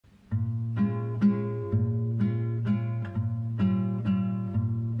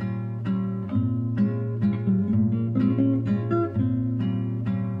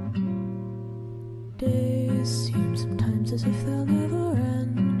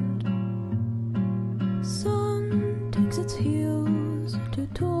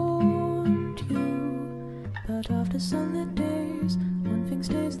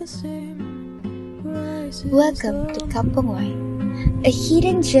Welcome to Kampong Y, a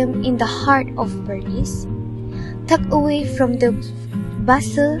hidden gem in the heart of Perlis, tucked away from the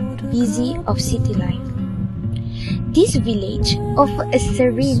bustle busy of city life. This village offers a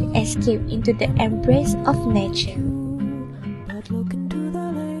serene escape into the embrace of nature. But look into the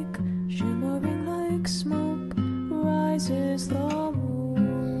lake, shimmering like smoke, rises the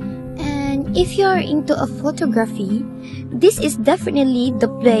moon. And if you are into a photography, this is definitely the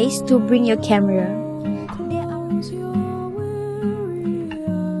place to bring your camera. Close your weary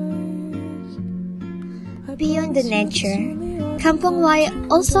eyes. Beyond the nature, Kampong Y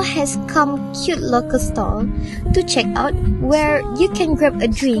also has some cute local stall to check out where you can grab a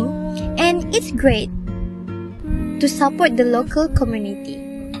drink, and it's great to support the local community.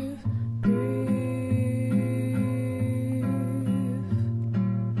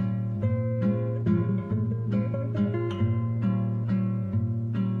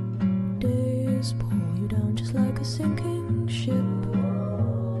 Days pull you down just like a sinking ship.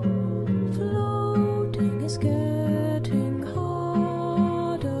 Floating is getting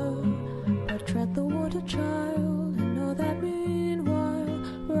harder, but tread the water, child, and know that meanwhile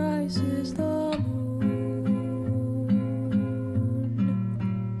rises the moon.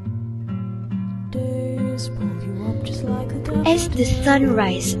 Days pull you up just like a As the sun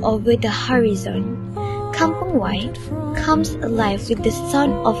rises over the horizon, Kampong Y comes alive with the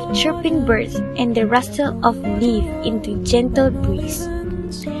sound of chirping birds and the rustle of leaves into gentle breeze.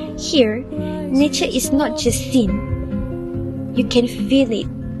 Here, nature is not just seen, you can feel it.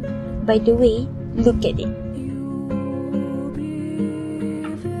 By the way, look at it. You'll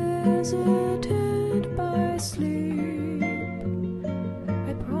be visited by sleep.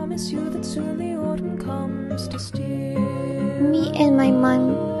 I promise you that soon the autumn comes to steal. Me and my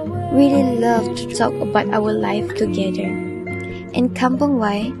mom really love to talk about our life together, and Kampong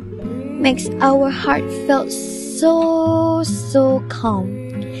Y makes our heart feel so calm,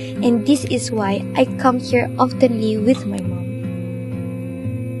 and this is why I come here oftenly with my mom.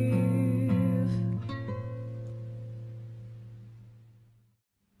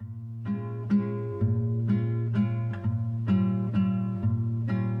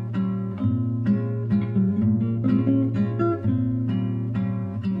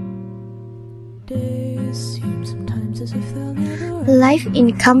 Days seem sometimes as if they'll never Life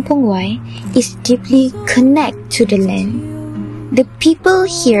in Kampong Y is deeply connected to the land. The people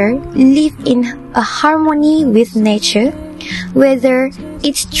here live in a harmony with nature, whether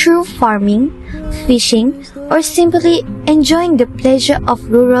it's through farming, fishing, or simply enjoying the pleasure of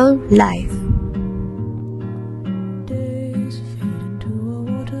rural life. Days fade into a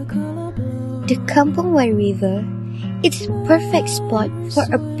watercolor blur. The Kampong Y River, it's a perfect spot for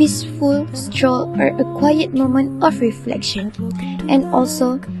a peaceful stroll or a quiet moment of reflection, and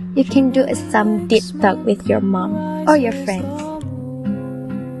also you can do some deep talk with your mom or your friends.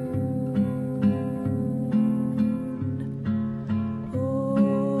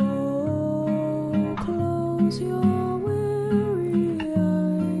 Oh, close your weary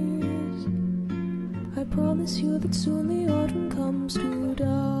eyes. I promise you that soon the autumn comes to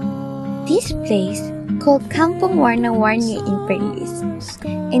die. This place called Kampong Warna-Warni in Perlis.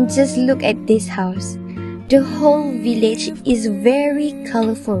 And just look at this house. The whole village is very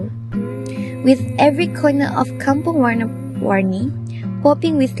colorful, with every corner of Kampong Warna-Warni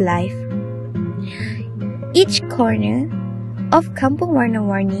popping with life. Each corner of Kampong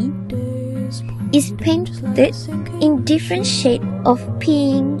Warna-Warni is painted in different shades of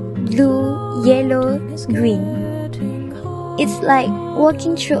pink, blue, yellow, green. It's like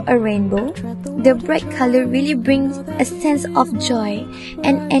walking through a rainbow. The bright color really brings a sense of joy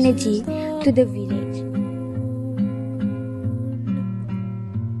and energy to the village.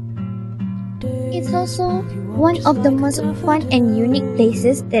 It's also one of the most fun and unique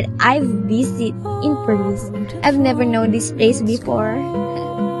places that I've visited in Perlis. I've never known this place before.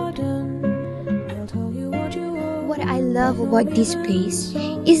 What I love about this place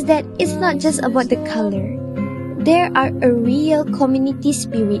is that it's not just about the color. There are a real community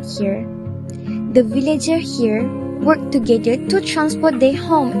spirit here. The villagers here work together to transport their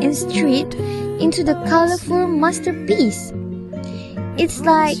home and street into the colorful masterpiece. It's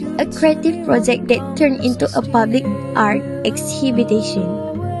like a creative project that turned into a public art exhibition.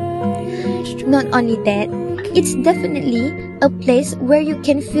 Not only that, it's definitely a place where you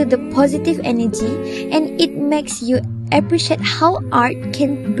can feel the positive energy, and it makes you appreciate how art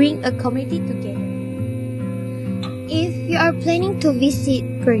can bring a community together. If you are planning to visit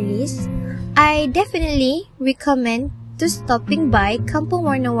Perlis, I definitely recommend to stopping by Kampong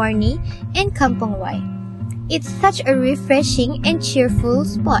Warna-Warni and Kampong Y. It's such a refreshing and cheerful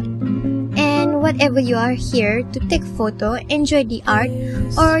spot. And whatever you are here to take photo, enjoy the art,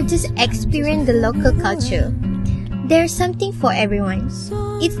 or just experience the local culture. There's something for everyone.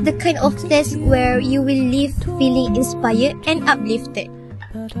 It's the kind of place where you will leave feeling inspired and uplifted.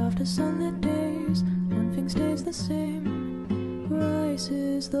 But after sunlit days, one thing stays the same.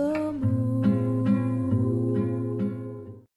 Rises the moon.